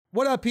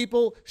What up,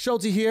 people?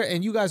 Schulte here,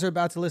 and you guys are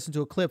about to listen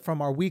to a clip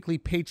from our weekly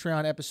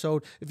Patreon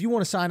episode. If you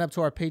want to sign up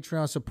to our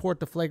Patreon, support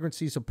the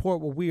flagrancy,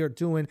 support what we are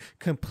doing,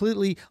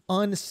 completely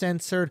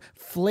uncensored,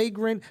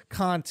 flagrant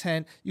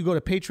content, you go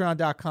to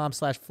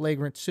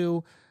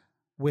patreon.com/flagrant2.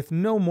 With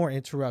no more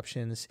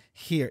interruptions,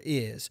 here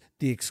is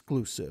the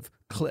exclusive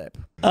clip.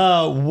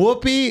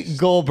 Whoopi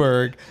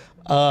Goldberg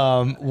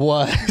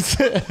Whoopi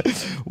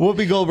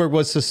Goldberg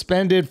was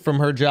suspended from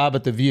her job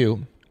at The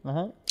View.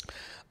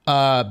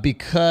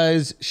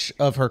 Because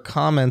of her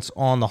comments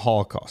on the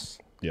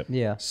Holocaust. Yep.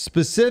 Yeah.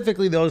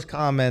 Specifically those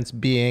comments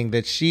being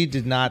that she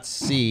did not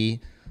see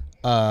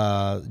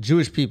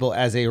Jewish people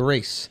as a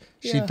race.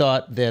 She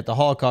thought that the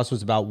Holocaust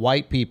was about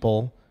white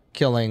people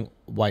killing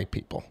white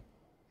people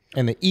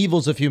and the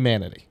evils of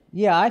humanity.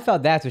 Yeah, I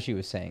thought that's what she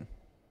was saying.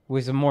 It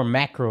was a more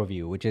macro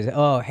view, which is,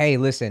 oh, hey,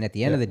 listen, at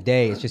the end of the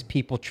day, it's just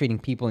people treating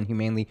people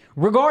inhumanely,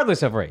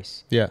 regardless of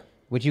race. Yeah.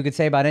 Which you could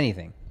say about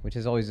anything, which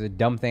is always a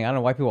dumb thing. I don't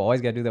know why people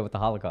always got to do that with the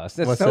Holocaust.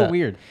 That's What's so that?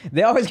 weird.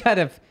 They always got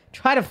to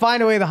try to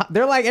find a way.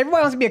 They're like,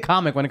 everybody wants to be a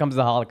comic when it comes to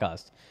the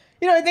Holocaust.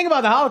 You know, the thing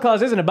about the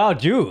Holocaust isn't about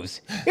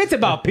Jews. It's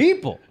about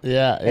people.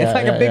 It's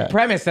like a big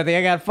premise that they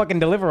got to fucking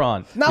deliver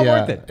on. Not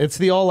worth it. It's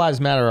the all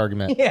lives matter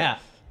argument. Yeah.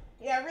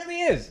 Yeah, it really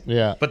is.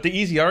 Yeah. But the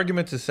easy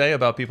argument to say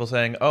about people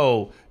saying,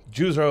 oh,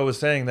 Jews are always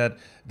saying that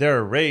they're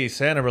a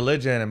race and a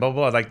religion and blah,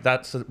 blah, blah. Like,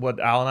 that's what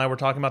Al and I were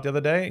talking about the other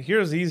day.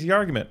 Here's the easy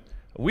argument.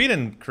 We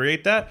didn't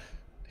create that.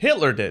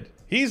 Hitler did.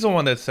 He's the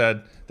one that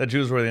said that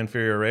Jews were the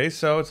inferior race.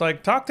 So it's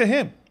like, talk to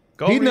him.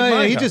 Go read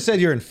Mein He Kampf. just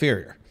said you're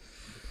inferior.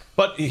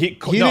 But he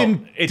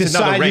didn't it's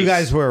decide another race. you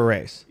guys were a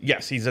race.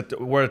 Yes,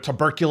 we're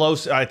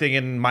tuberculosis. I think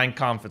in Mein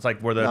Kampf, it's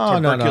like we're the No.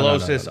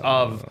 tuberculosis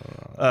of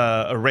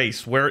a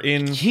race. We're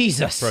in.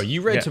 Jesus. Bro,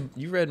 you read Yeah.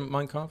 you read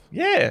Mein Kampf?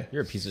 Yeah.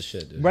 You're a piece of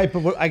shit, dude. Right,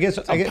 but I guess...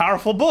 A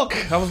powerful book.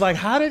 I was like,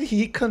 how did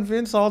he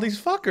convince all these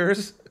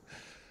fuckers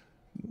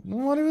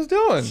what he was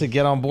doing? to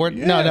get on board?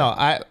 Yeah.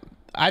 No.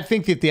 I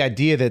think that the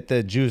idea that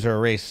the Jews are a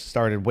race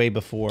started way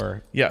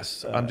before...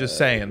 Yes, I'm just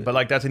saying. But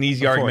like, that's an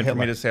easy argument for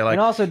me Hitler. to say. Like,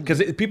 And also-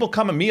 because people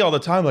come at me all the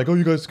time, like, oh,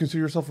 you guys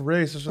consider yourself a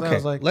race. So I Okay,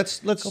 was like, let's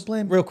go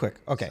blame real quick.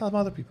 Okay. some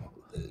other people.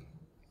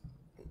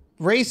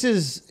 Race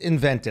is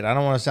invented. I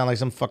don't want to sound like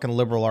some fucking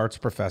liberal arts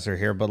professor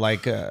here, but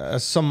like a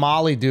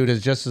Somali dude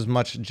is just as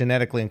much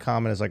genetically in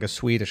common as like a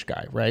Swedish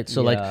guy, right?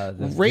 So The like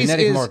race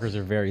genetic is markers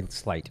are very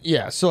slight.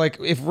 yeah. So like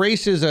if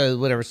race is a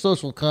whatever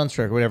social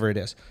construct, whatever it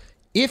is,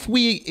 if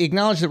we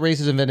acknowledge that race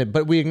is invented,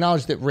 but we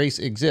acknowledge that race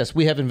exists,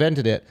 we have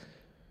invented it.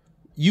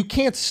 You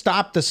can't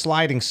stop the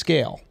sliding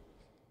scale,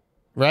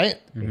 right?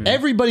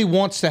 Everybody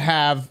wants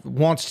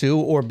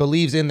to or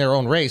believes in their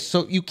own race,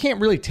 so you can't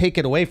really take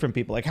it away from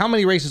people. Like how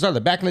many races are there?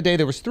 Back in the day,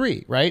 there was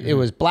 3, right? It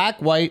was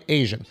black, white,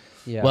 Asian.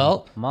 Yeah.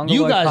 Well, Mongoloid,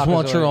 you guys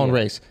want your Caucasoid, own yeah.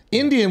 race.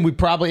 Indian,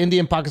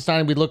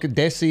 Pakistani, we'd look at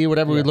Desi or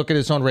whatever, we'd look at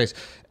its own race.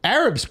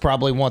 Arabs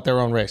probably want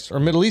their own race, or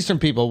Middle Eastern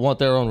people want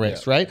their own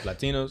race, right?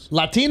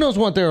 Latinos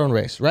want their own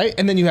race, right?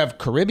 And then you have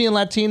Caribbean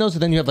Latinos,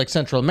 and then you have like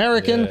Central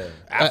American,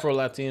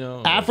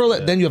 Afro-Latino.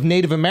 Then you have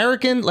Native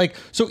American. Like,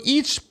 so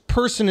each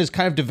person is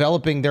kind of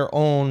developing their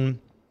own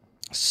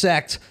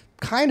sect,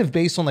 kind of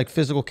based on like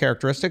physical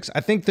characteristics. I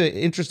think the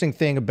interesting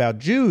thing about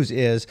Jews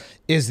is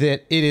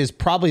that it is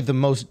probably the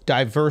most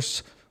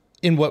diverse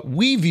in what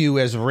we view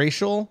as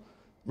racial,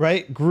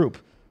 right, group.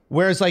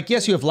 Whereas, like,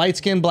 yes, you have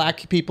light-skinned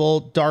black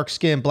people,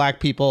 dark-skinned black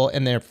people,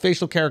 and their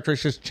facial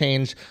characteristics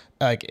change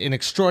like an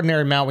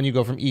extraordinary amount when you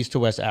go from East to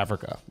West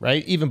Africa,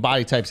 right? Even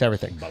body types,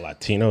 everything. But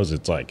Latinos,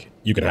 it's like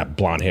you can have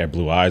blonde hair,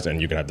 blue eyes,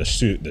 and you can have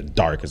the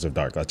darkest of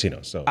dark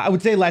Latinos. So I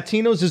would say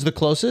Latinos is the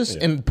closest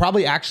and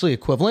probably actually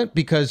equivalent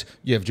because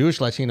you have Jewish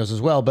Latinos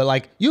as well. But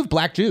like you have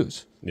black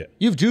Jews. Yeah.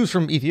 You have Jews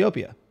from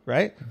Ethiopia,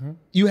 right?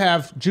 You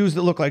have Jews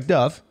that look like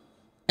Dove.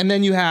 And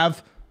then you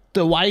have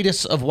the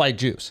whitest of white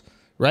Jews,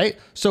 right?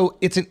 So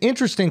it's an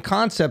interesting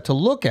concept to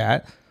look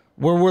at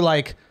where we're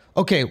like,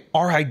 okay,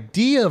 our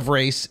idea of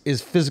race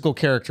is physical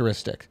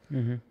characteristic.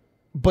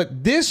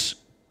 But this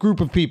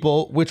group of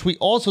people, which we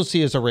also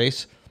see as a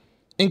race,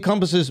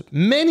 encompasses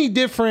many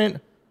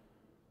different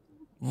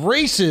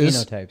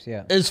races Phenotypes,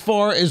 yeah. as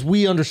far as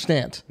we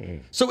understand.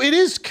 So it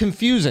is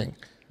confusing.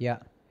 Yeah.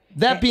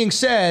 That being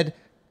said,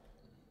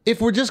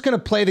 if we're just going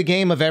to play the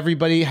game of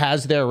everybody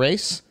has their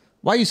race,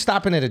 why are you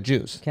stopping it at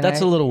Jews?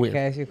 That's a little weird.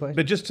 Can I ask you a question?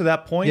 But just to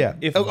that point, Yeah.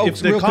 if real the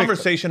quick,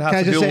 conversation can I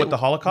has to just do say- with the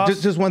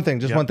Holocaust, Just one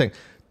thing.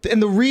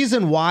 And the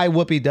reason why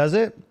Whoopi does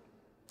it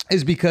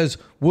is because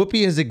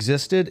Whoopi has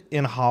existed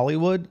in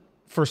Hollywood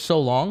for so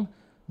long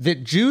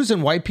that Jews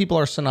and white people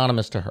are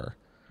synonymous to her.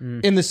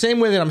 In the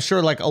same way that I'm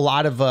sure like a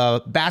lot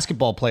of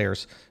basketball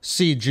players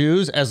see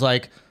Jews as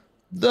like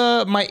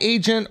my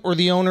agent or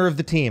the owner of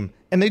the team.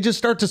 And they just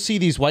start to see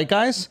these white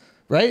guys,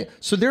 right?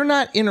 So they're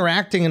not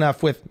interacting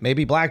enough with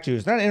maybe black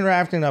Jews. They're not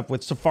interacting enough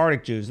with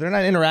Sephardic Jews. They're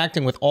not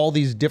interacting with all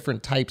these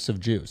different types of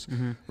Jews,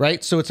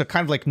 right? So it's a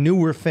kind of like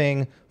newer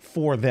thing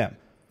for them.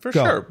 for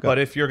Go, sure. go. But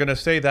if you're going to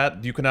say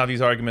that, you can have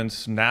these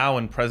arguments now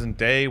in present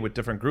day with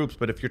different groups.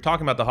 But if you're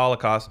talking about the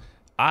Holocaust,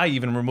 I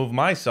even remove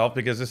myself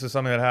because this is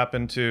something that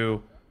happened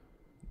to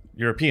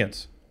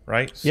Europeans,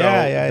 right? So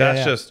Yeah.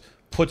 that's just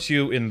puts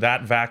you in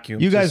that vacuum.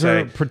 You to guys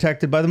say, were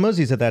protected by the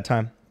Muzzies at that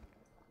time.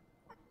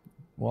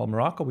 well,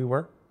 Morocco, we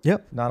were.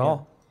 Yep. Not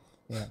all.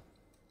 Yeah.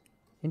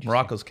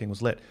 Morocco's king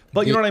was lit.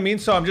 But you know what I mean?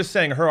 So I'm just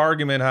saying her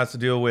argument has to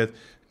deal with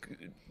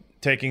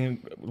taking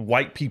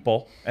white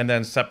people and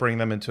then separating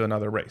them into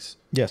another race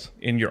Yes.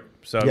 in Europe.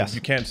 So Yes.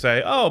 you can't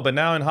say, oh, but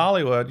now in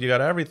Hollywood, you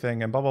got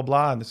everything and blah, blah,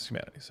 blah, and this is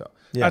humanity. So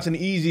that's an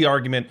easy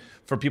argument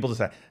for people to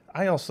say.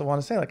 I also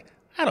want to say, like,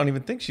 I don't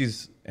even think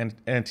she's an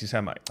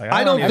anti-Semite. Like,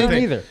 I don't think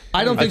either.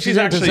 I don't think she's she's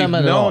actually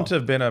anti-Semite at all. known to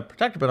have been a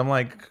protector, but I'm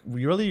like,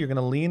 really? You're going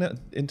to lean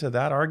into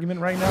that argument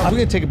right now? I'm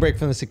going to take a break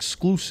from this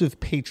exclusive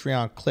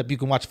Patreon clip. You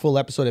can watch full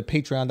episode at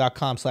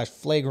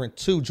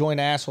patreon.com/flagrant2. Join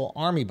the asshole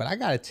army. But I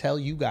got to tell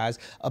you guys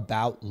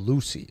about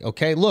Lucy,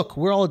 okay? Look,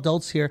 we're all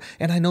adults here,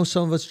 and I know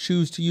some of us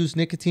choose to use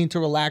nicotine to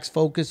relax,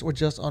 focus, or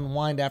just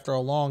unwind after a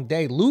long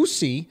day.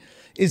 Lucy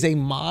is a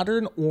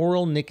modern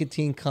oral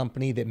nicotine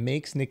company that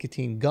makes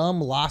nicotine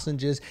gum,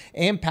 lozenges,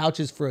 and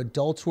pouches for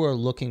adults who are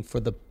looking for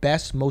the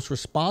best, most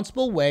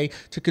responsible way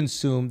to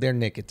consume their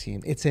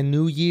nicotine. It's a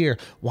new year.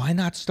 Why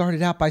not start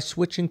it out by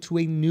switching to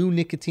a new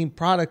nicotine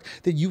product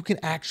that you can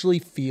actually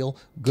feel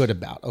good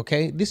about,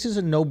 okay? This is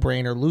a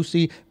no-brainer.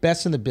 Lucy,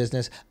 best in the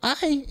business.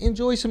 I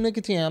enjoy some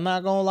nicotine. I'm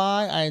not gonna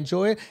lie. I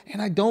enjoy it, and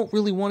I don't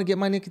really want to get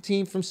my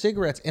nicotine from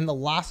cigarettes. And the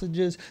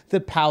lozenges, the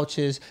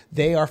pouches,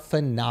 they are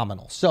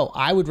phenomenal. So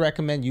I would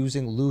recommend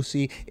using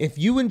Lucy. If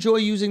you enjoy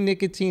using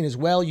nicotine as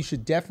well, you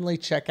should definitely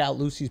check out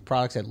Lucy's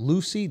products at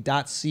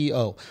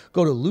lucy.co.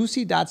 Go to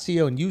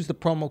lucy.co and use the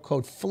promo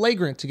code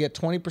FLAGRANT to get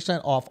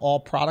 20% off all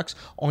products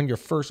on your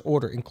first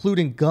order,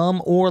 including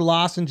gum or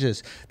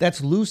lozenges.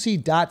 That's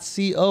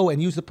lucy.co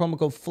and use the promo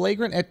code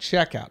FLAGRANT at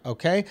checkout,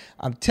 okay?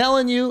 I'm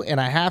telling you,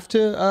 and I have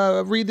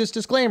to read this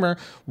disclaimer,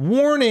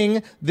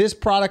 warning, this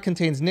product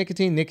contains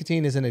nicotine.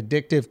 Nicotine is an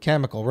addictive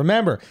chemical.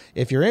 Remember,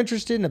 if you're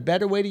interested in a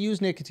better way to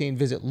use nicotine,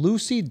 visit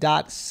lucy.co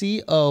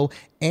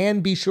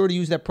and be sure to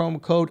use that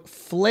promo code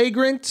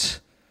FLAGRANT.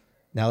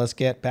 Now let's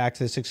get back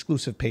to this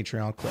exclusive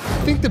Patreon clip.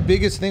 I think the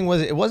biggest thing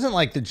was it wasn't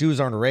like the Jews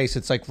aren't a race.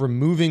 It's like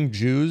removing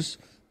Jews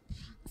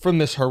from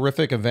this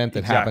horrific event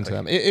that happened to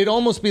them. It'd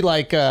almost be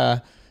like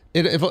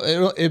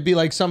it'd be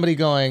like somebody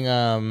going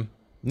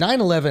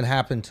 9/11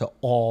 happened to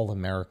all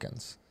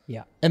Americans.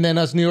 Yeah. And then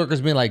us New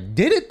Yorkers being like,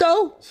 did it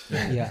though?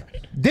 Yeah.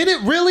 Did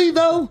it really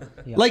though?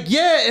 Yeah. Like,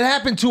 yeah, it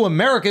happened to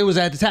America. It was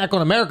an attack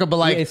on America, but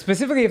like, Yeah,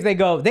 specifically if they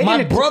go,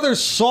 my brother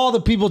saw the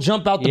people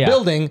jump out the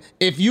building.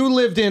 If you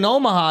lived in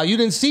Omaha, you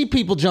didn't see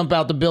people jump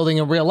out the building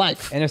in real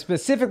life. And if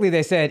specifically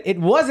they said it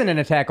wasn't an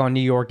attack on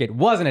New York, it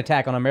was an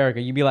attack on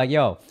America, you'd be like,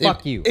 yo,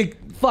 fuck you.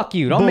 Fuck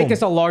you. Don't make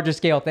this a larger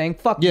scale thing.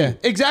 Fuck you. Yeah,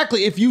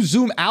 exactly. If you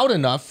zoom out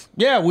enough,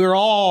 yeah, we're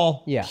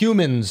all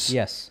humans.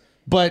 Yes.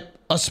 But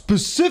a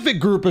specific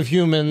group of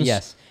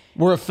humans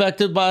were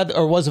affected by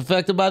or was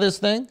affected by this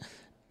thing.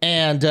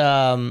 And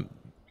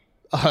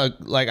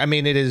like, I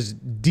mean, it has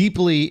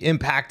deeply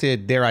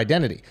impacted their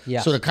identity.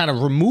 Yes. So to kind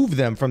of remove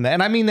them from that,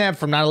 and I mean that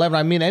from 9/11,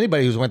 I mean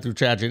anybody who's went through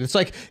tragedy. It's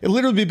like, it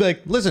literally be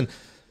like, listen,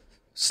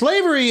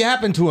 slavery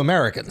happened to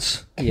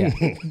Americans. Yeah.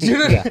 Did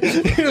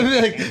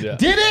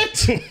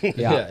it?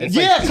 Yeah.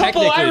 Yeah, a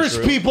couple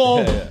Irish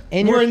people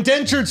And were you're-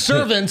 indentured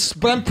servants,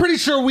 but I'm pretty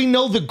sure we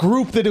know the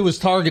group that it was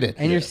targeted.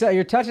 And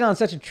you're touching on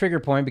such a trigger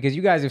point because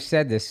you guys have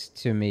said this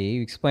to me.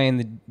 You explained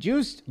the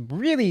Jews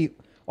really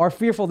are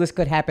fearful this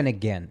could happen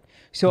again.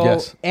 So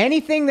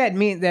anything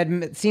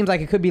that seems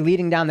like it could be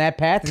leading down that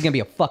path is going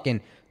to be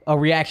a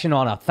reaction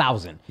on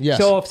 1,000. Yes.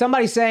 So if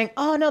somebody's saying,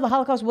 oh, no, the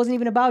Holocaust wasn't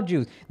even about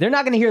Jews, they're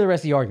not going to hear the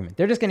rest of the argument.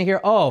 They're just going to hear,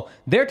 oh,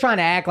 they're trying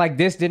to act like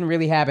this didn't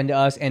really happen to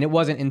us and it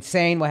wasn't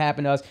insane what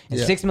happened to us and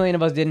 6 million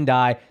of us didn't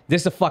die.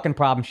 This is a fucking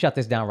problem. Shut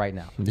this down right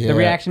now. Yeah. The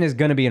reaction is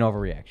going to be an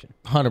overreaction.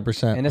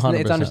 100%. And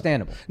it's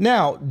understandable.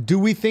 Now, do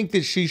we think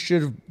that she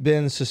should have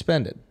been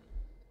suspended?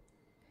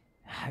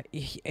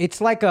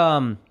 It's like,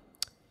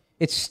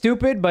 it's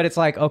stupid, but it's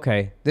like,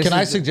 okay. Can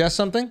I suggest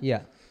something?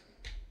 Yeah.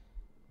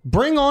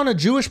 Bring on a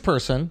Jewish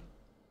person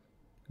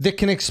that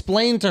can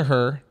explain to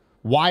her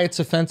why it's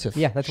offensive.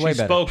 Yeah, that's way She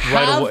better. spoke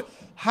right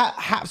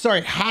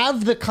away.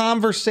 Have the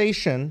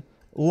conversation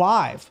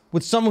live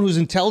with someone who's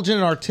intelligent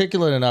and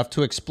articulate enough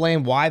to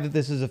explain why that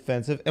this is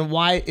offensive and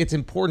why it's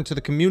important to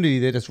the community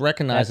that it's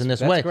recognized in this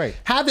That's way. great.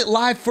 Have it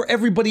live for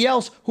everybody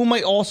else who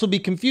might also be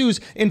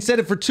confused instead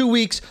of for 2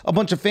 weeks, a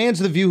bunch of fans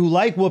of The View who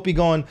like Whoopi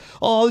going,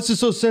 oh, this is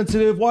so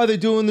sensitive. Why are they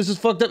doing this? Is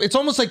fucked up. It's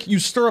almost like you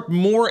stir up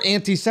more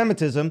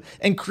anti-Semitism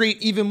and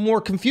create even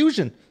more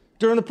confusion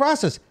during the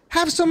process.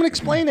 Have someone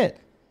explain it.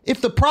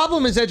 If the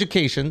problem is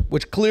education,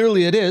 which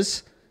clearly it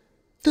is,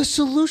 the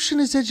solution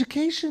is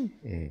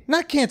education,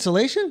 not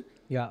cancellation.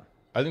 Yeah.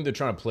 I think they're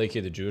trying to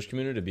placate the Jewish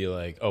community to be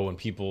like, oh, when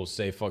people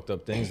say fucked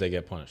up things, they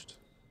get punished.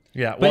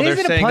 Yeah, But well, is they're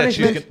it a saying that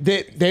she's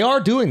punishment? They are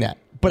doing that,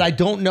 but I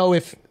don't know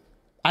if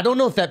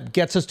that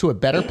gets us to a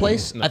better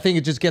place. I think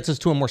it just gets us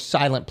to a more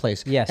silent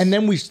place. Yes. And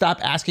then we stop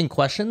asking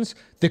questions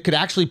that could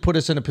actually put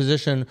us in a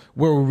position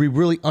where we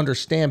really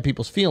understand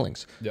people's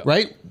feelings,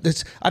 right?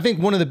 I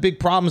think one of the big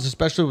problems,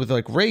 especially with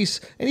like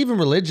race and even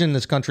religion in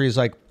this country, is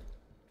like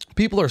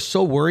people are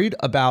so worried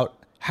about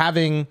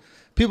having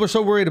People are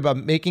so worried about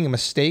making a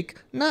mistake,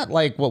 not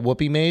like what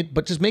Whoopi made,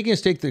 but just making a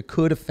mistake that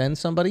could offend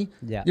somebody.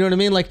 Yeah. You know what I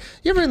mean? Like,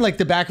 you ever in like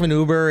the back of an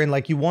Uber and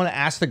like you want to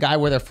ask the guy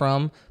where they're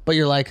from, but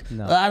you're like,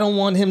 I don't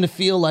want him to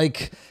feel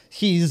like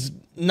he's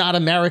not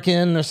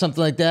American or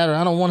something like that, or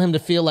I don't want him to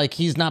feel like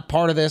he's not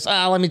part of this.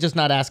 Let me just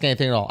not ask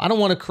anything at all. I don't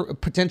want to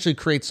potentially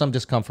create some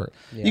discomfort.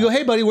 Yeah. You go,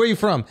 hey buddy, where are you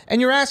from? And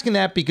you're asking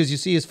that because you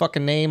see his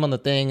fucking name on the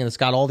thing and it's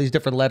got all these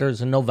different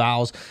letters and no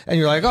vowels. And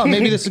you're like, oh,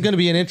 maybe this is going to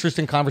be an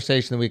interesting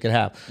conversation that we could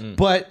have.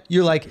 But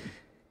you're like,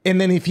 and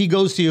then if he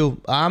goes to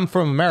you, I'm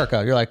from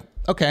America, you're like,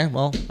 okay,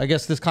 well, I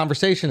guess this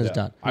conversation is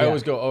done. I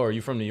always go, oh, are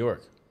you from New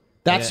York?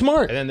 That's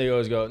smart. And then they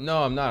always go,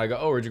 no, I'm not. I go,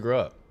 oh, where'd you grow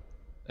up?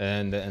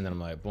 And then I'm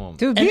like, boom.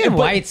 Dude, being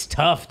white's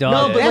tough, dog.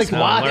 No, but that's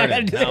like, why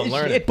I'm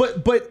learning.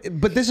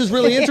 But this is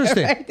really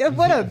interesting. Right?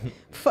 What a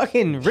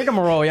fucking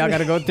rigmarole y'all got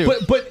to go through.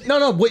 But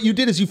no. What you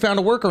did is you found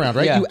a workaround,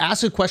 right? Yeah. You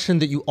asked a question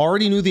that you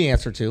already knew the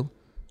answer to,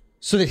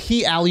 so that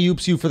he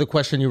alley-oops you for the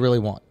question you really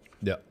want.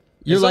 Yeah.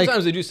 You're and like,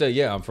 sometimes they do say,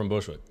 yeah, I'm from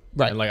Bushwick.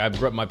 Right. And like I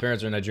grew up, my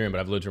parents are Nigerian,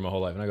 but I've lived here my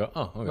whole life. And I go,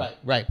 oh, okay.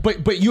 Right.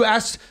 But you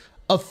asked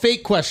a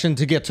fake question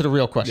to get to the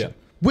real question,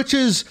 which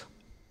is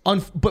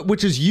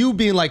you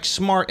being like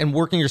smart and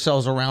working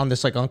yourselves around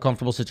this like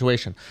uncomfortable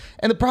situation.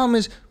 And the problem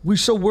is we're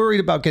so worried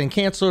about getting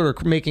canceled or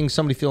making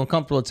somebody feel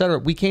uncomfortable, etc.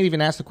 We can't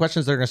even ask the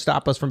questions that are going to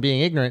stop us from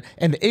being ignorant.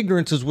 And the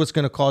ignorance is what's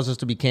going to cause us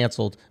to be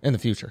canceled in the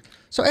future.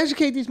 So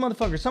educate these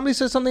motherfuckers. Somebody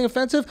says something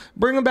offensive,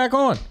 bring them back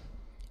on.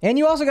 And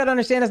you also got to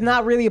understand it's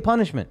not really a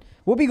punishment.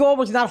 Whoopi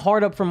Goldberg's not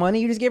hard up for money.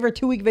 You just gave her a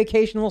 2-week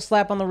vacation, a little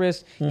slap on the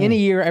wrist. In a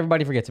year,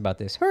 everybody forgets about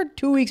this. Her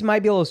 2 weeks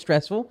might be a little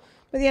stressful.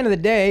 But at the end of the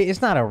day,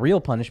 it's not a real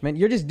punishment.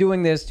 You're just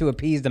doing this to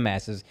appease the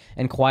masses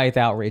and quiet the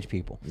outraged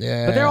people.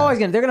 Yeah. But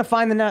they're gonna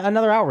find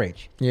another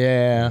outrage.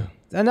 Yeah.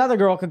 Another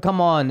girl could come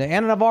on.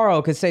 Anna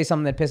Navarro could say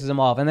something that pisses them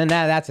off, and then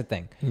that's a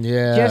thing.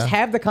 Yeah. Just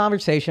have the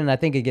conversation. And I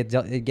think it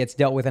gets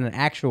dealt with in an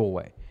actual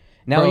way.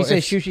 Now, Bro, when you say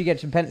should she get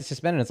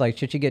suspended, it's like,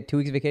 should she get 2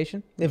 weeks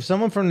vacation? If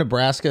someone from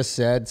Nebraska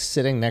said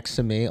sitting next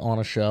to me on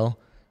a show,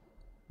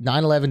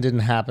 9/11 didn't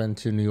happen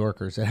to New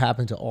Yorkers, it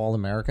happened to all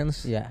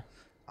Americans. Yeah.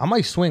 I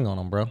might swing on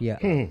them, bro. Yeah.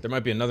 There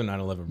might be another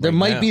 9/11. Right There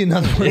might now. be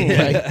another one.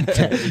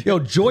 Right? Yo,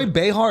 Joy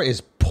Behar is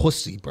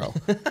pussy, bro.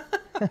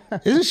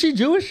 Isn't she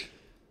Jewish?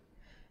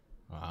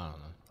 I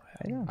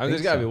don't know. I mean,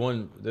 there's gotta be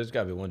one. There's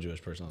gotta be one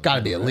Jewish person. On the Got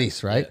to panel, be at right?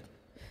 least, right?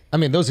 Yeah. I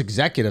mean, those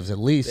executives at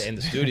least, In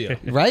the studio.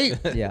 right?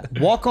 Yeah.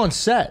 Walk on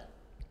set.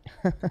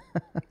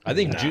 I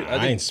think.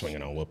 I ain't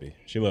swinging on Whoopi.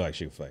 She look like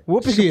she could fight.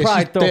 Whoopi She could is.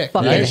 probably She's throw thick,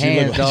 fucking right? She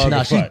hands, look- dog.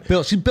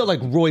 Nah, she's built like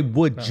Roy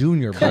Wood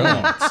Jr., bro.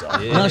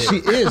 No, she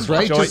is,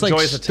 right? Joy- Just like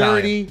Joy's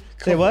sturdy.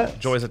 Say what?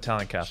 Joy's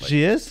Italian Catholic.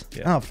 She is?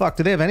 Yeah. Oh, fuck.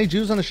 Do they have any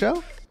Jews on the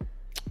show?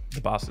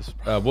 The bosses.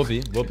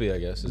 Whoopi, I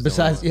guess. Is the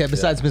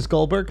Besides one. Miss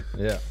Goldberg?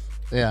 Yeah.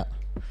 Yeah.